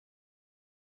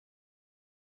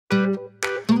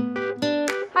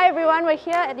everyone, we're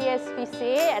here at the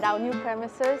SPCA at our new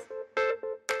premises.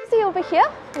 See over here,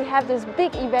 we have this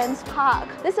big events park.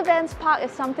 This events park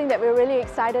is something that we're really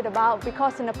excited about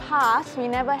because in the past we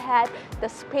never had the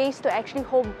space to actually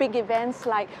hold big events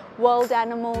like World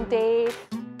Animal Day.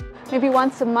 Maybe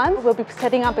once a month we'll be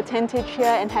setting up a tentage here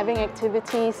and having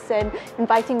activities and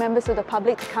inviting members of the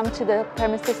public to come to the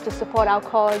premises to support our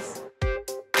cause.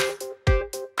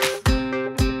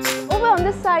 Over on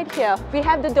this side here, we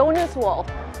have the donors wall.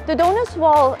 The donors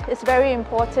wall is very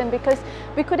important because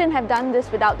we couldn't have done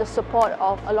this without the support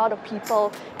of a lot of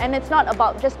people. And it's not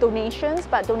about just donations,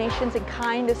 but donations in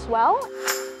kind as well.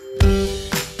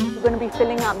 We're going to be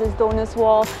filling up this donors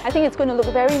wall. I think it's going to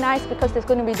look very nice because there's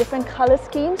going to be different color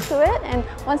schemes to it. And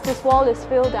once this wall is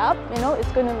filled up,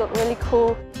 it's going to look really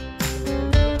cool.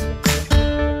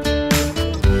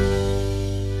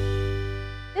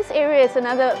 This area is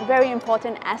another very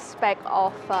important aspect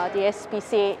of the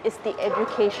SPCA, is the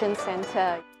education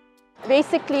centre.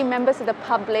 Basically, members of the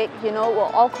public, will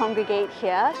all congregate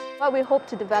here. What we hope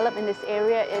to develop in this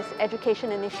area is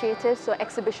education initiatives, so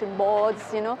exhibition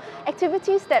boards,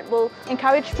 activities that will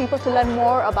encourage people to learn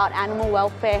more about animal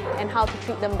welfare and how to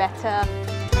treat them better.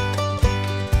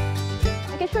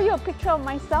 I can show you a picture of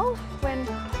myself when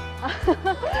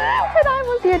I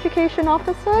was the education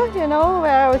officer,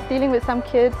 where I was dealing with some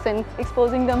kids and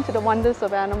exposing them to the wonders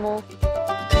of animals.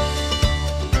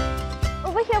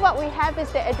 Over here what we have is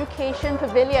the education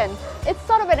pavilion. It's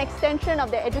sort of an extension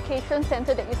of the education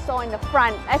centre that you saw in the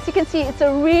front. As you can see, it's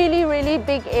a really, really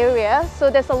big area, so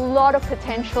there's a lot of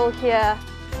potential here.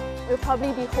 We'll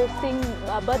probably be hosting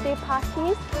birthday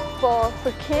parties for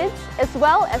kids as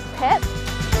well as pets.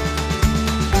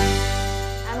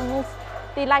 Animals,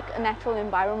 they like a natural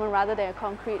environment rather than a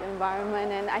concrete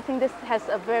environment, and I think this has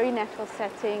a very natural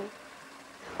setting.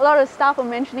 A lot of staff are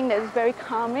mentioning that it's very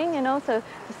calming, to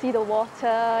see the water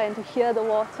and to hear the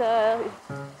water.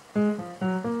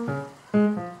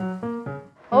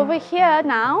 Over here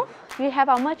now, we have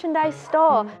our merchandise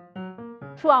store.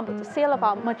 Through the sale of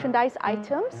our merchandise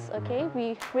items,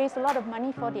 we raise a lot of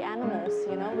money for the animals,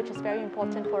 which is very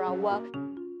important for our work.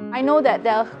 I know that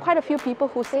there are quite a few people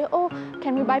who say, oh,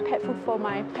 can we buy pet food for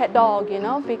my pet dog,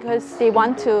 because they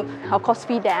want to, of course,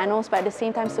 feed their animals, but at the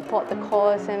same time support the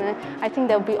cause, and I think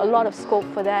there will be a lot of scope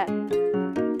for that.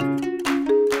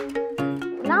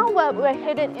 Now we're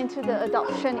headed into the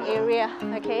adoption area,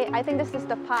 I think this is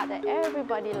the part that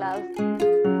everybody loves.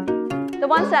 The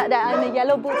ones that are in the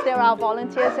yellow boots, they're our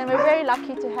volunteers, and we're very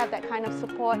lucky to have that kind of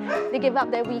support. They give up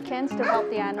their weekends to help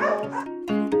the animals.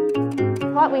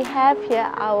 What we have here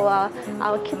are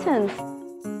our kittens.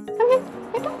 Come here,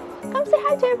 come say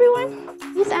hi to everyone.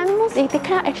 These animals, they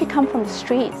can't actually come from the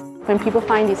streets. When people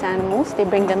find these animals, they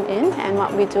bring them in, and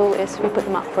what we do is we put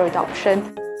them up for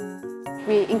adoption.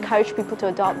 We encourage people to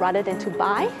adopt rather than to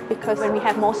buy, because when we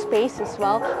have more space as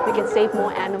well, we can save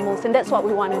more animals, and that's what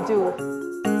we want to do.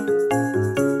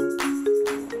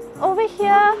 Over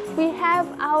here, we have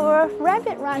our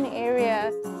rabbit run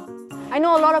area. I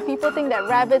know a lot of people think that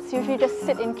rabbits usually just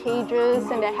sit in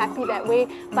cages and they're happy that way,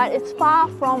 but it's far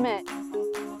from it.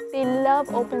 They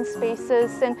love open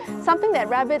spaces, and something that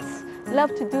rabbits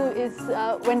love to do is,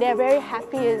 when they're very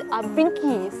happy, are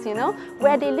binkies,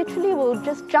 where they literally will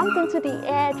just jump into the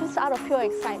air just out of pure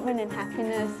excitement and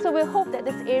happiness. So we hope that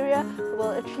this area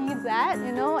will achieve that,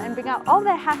 and bring out all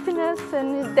their happiness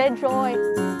and their joy.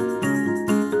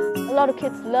 A lot of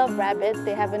kids love rabbits,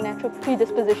 they have a natural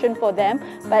predisposition for them,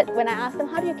 but when I ask them,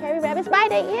 how do you carry rabbits? By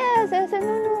their ears! They say,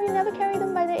 no, you never carry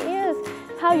them by their ears.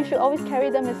 How you should always carry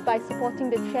them is by supporting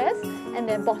the chest and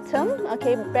their bottom.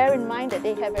 Bear in mind that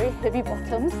they have very heavy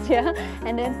bottoms,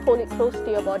 and then hold it close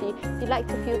to your body. They like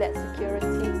to feel that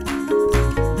security.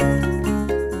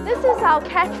 This is our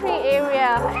cattery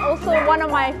area, also one of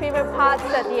my favorite parts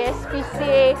at the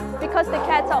SPCA, because the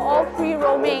cats are all free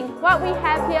roaming. What we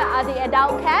have here are the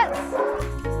adult cats.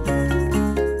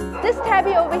 This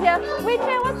tabby over here, wait,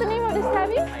 what's the name of this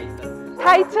tabby?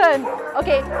 Titan.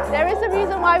 There is a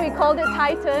reason why we called it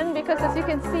Titan, because as you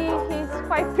can see, he's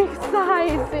quite big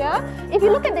size, If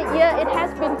you look at the ear, it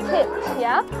has been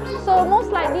tipped, So most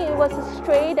likely it was a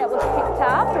stray that was picked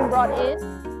up and brought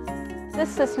in.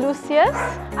 This is Lucius.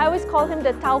 I always call him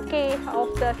the tauke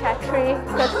of the cattery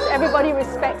because everybody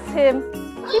respects him.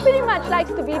 He pretty much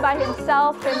likes to be by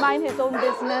himself and mind his own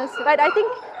business, but I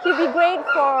think he'd be great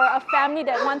for a family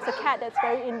that wants a cat that's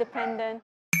very independent.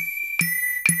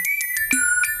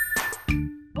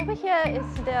 Over here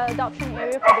is the adoption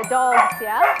area for the dogs,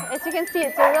 As you can see,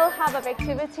 it's a real hub of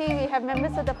activity. We have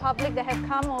members of the public that have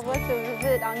come over to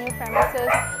visit our new premises.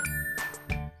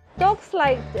 Dogs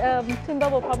like Timber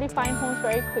will probably find homes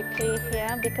very quickly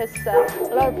here because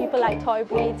a lot of people like toy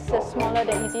breeds. They're smaller,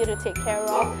 they're easier to take care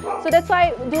of. So that's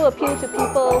why I do appeal to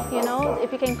people, you know,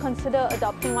 if you can consider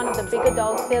adopting one of the bigger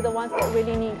dogs, they're the ones that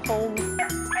really need homes.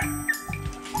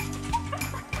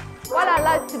 What I'd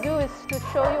like to do is to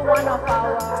show you one of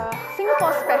our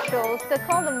Singapore specials. They're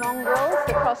called the mongrels,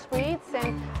 the crossbreeds,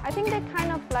 and I think they're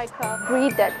kind of like a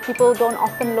breed that people don't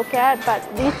often look at, but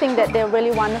we think that they're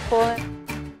really wonderful.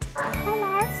 Hi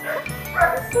Lars.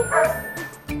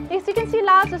 As you can see,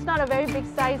 Lars is not a very big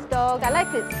sized dog. I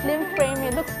like its slim frame,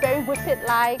 it looks very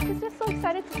whippet-like. He's just so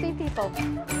excited to see people.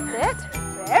 That's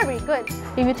it. Very good.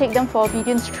 If you take them for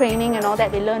obedience training and all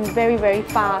that, they learn very, very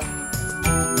fast.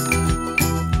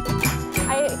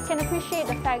 I can appreciate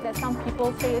the fact that some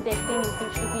people say they're staying in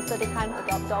HDB so they can't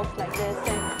adopt dogs like this,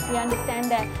 and we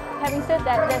understand that. Having said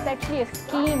that, there's actually a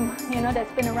scheme, you know,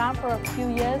 that's been around for a few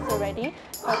years already,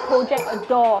 called Project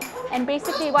Adore, and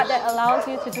basically what that allows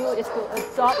you to do is to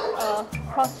adopt a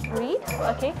crossbreed,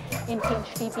 okay, in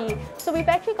HDB. So we've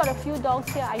actually got a few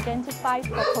dogs here identified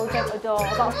for Project Adore,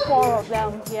 about 4 of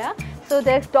them, yeah. So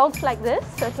there's dogs like this,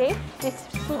 okay, they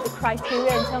suit the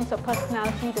criteria in terms of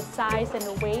personality, the size and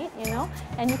the weight, you know,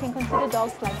 and you can consider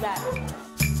dogs like that.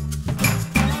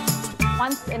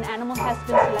 Once an animal has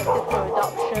been selected for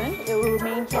adoption, it will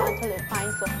remain here until it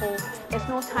finds a home. There's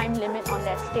no time limit on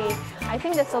their stay. I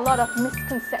think there's a lot of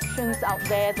misconceptions out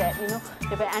there that, you know,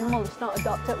 if an animal is not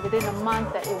adopted within a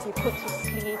month, that it will be put to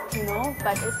sleep, you know,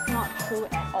 but it's not true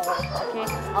at all, okay?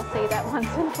 I'll say that once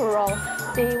and for all.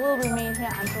 They will remain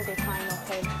here until they find a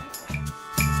home.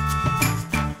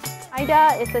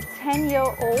 Ida is a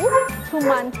 10-year-old,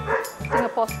 2-month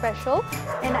Singapore special,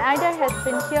 and Ida has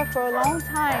been here for a long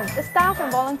time. The staff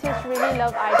and volunteers really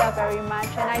love Ida very much,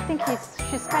 and I think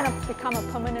she's kind of become a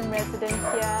permanent resident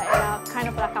here and kind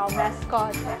of like our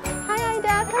mascot. Hi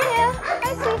Ida, come here.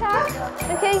 Hi sweetheart.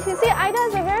 Okay, you see Ida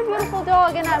is a very beautiful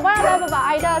dog, and what I love about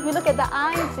Ida, if you look at the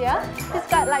eyes, yeah, she's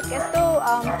got like as though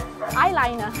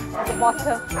eyeliner at the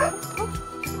bottom.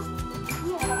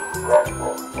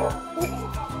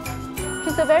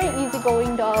 She's a very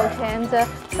easygoing dog, and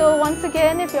so once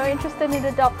again, if you're interested in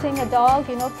adopting a dog,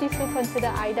 you know, please do consider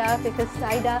Ida, because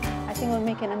Ida, I think, will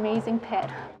make an amazing pet.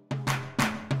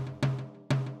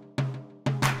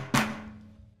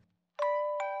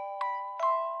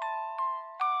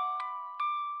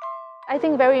 I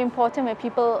think very important when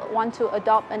people want to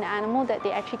adopt an animal that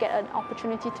they actually get an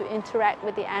opportunity to interact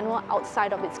with the animal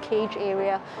outside of its cage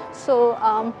area. So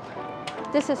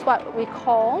this is what we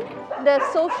call the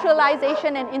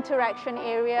socialization and interaction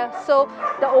area. So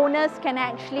the owners can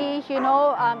actually, you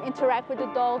know, interact with the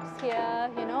dogs here,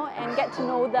 you know, and get to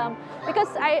know them. Because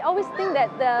I always think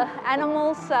that the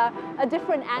animals are a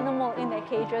different animal in their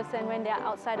cages and when they're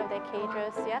outside of their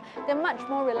cages, yeah. They're much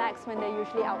more relaxed when they're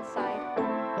usually outside.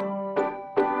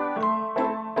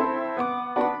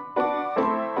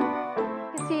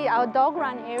 Our dog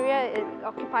run area, it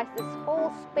occupies this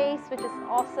whole space, which is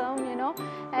awesome, you know.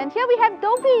 And here we have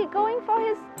Dobby going for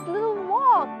his little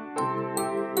walk.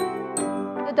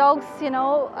 The dogs, you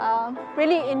know,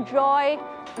 really enjoy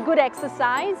good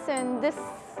exercise, and this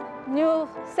new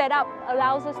setup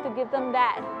allows us to give them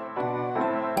that.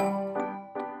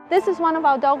 This is one of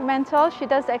our dog mentors. She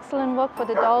does excellent work for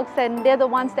the dogs, and they're the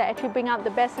ones that actually bring out the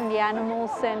best in the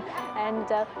animals and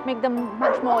make them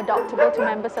much more adoptable to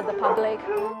members of the public.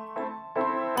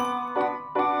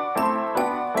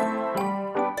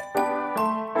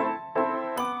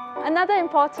 Another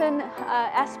important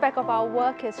aspect of our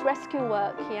work is rescue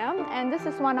work here, and this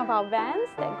is one of our vans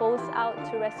that goes out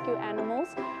to rescue animals.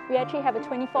 We actually have a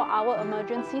 24-hour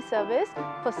emergency service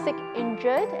for sick,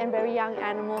 injured and very young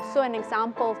animals. So an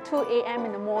example, 2 a.m.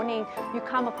 in the morning, you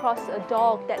come across a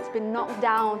dog that's been knocked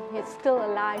down, it's still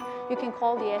alive, you can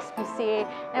call the SPCA,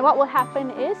 and what will happen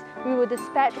is we will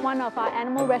dispatch one of our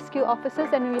animal rescue officers,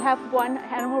 and we have one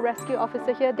animal rescue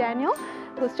officer here, Daniel,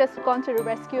 who's just gone to the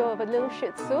rescue of a little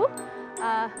Shih Tzu.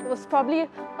 It was probably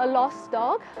a lost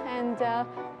dog, and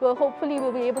hopefully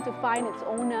we'll be able to find its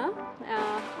owner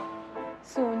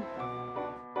soon.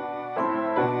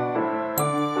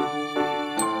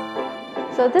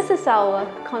 So this is our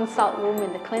consult room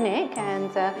in the clinic,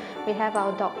 and we have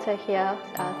our doctor here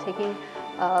taking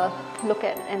a look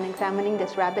at and examining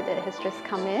this rabbit that has just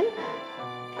come in.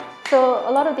 So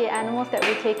a lot of the animals that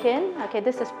we take in, okay,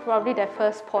 this is probably their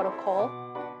first port of call.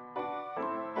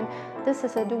 And this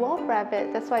is a dwarf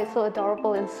rabbit, that's why it's so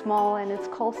adorable and small, and it's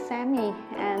called Sammy.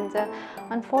 And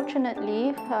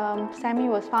unfortunately, Sammy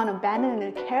was found abandoned in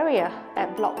a carrier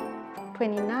at block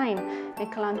 29 in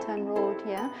Kelantan Road.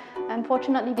 Yeah,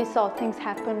 unfortunately, these sort of things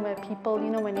happen where people,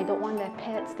 when they don't want their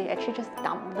pets, they actually just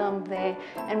dump them there,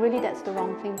 and really that's the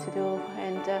wrong thing to do.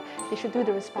 And they should do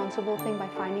the responsible thing by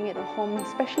finding it a home,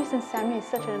 especially since Sammy is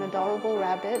such an adorable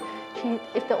rabbit.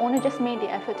 If the owner just made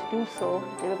the effort to do so,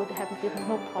 they were going to have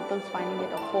no problems finding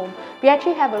it a home. We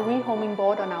actually have a rehoming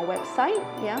board on our website,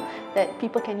 yeah, that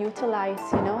people can utilize,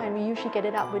 and we usually get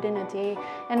it up within a day.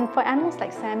 And for animals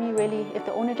like Sammy, really, if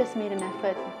the owner just made an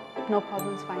effort, no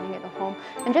problems finding it a home.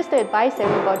 And just to advise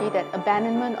everybody that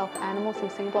abandonment of animals in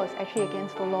Singapore is actually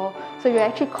against the law. So you're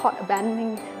actually caught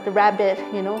abandoning the rabbit,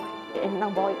 in a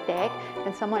void deck,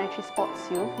 and someone actually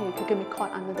spots you, you can be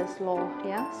caught under this law.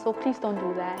 Yeah, so please don't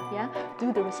do that. Yeah,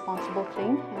 do the responsible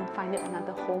thing and find it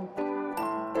another home.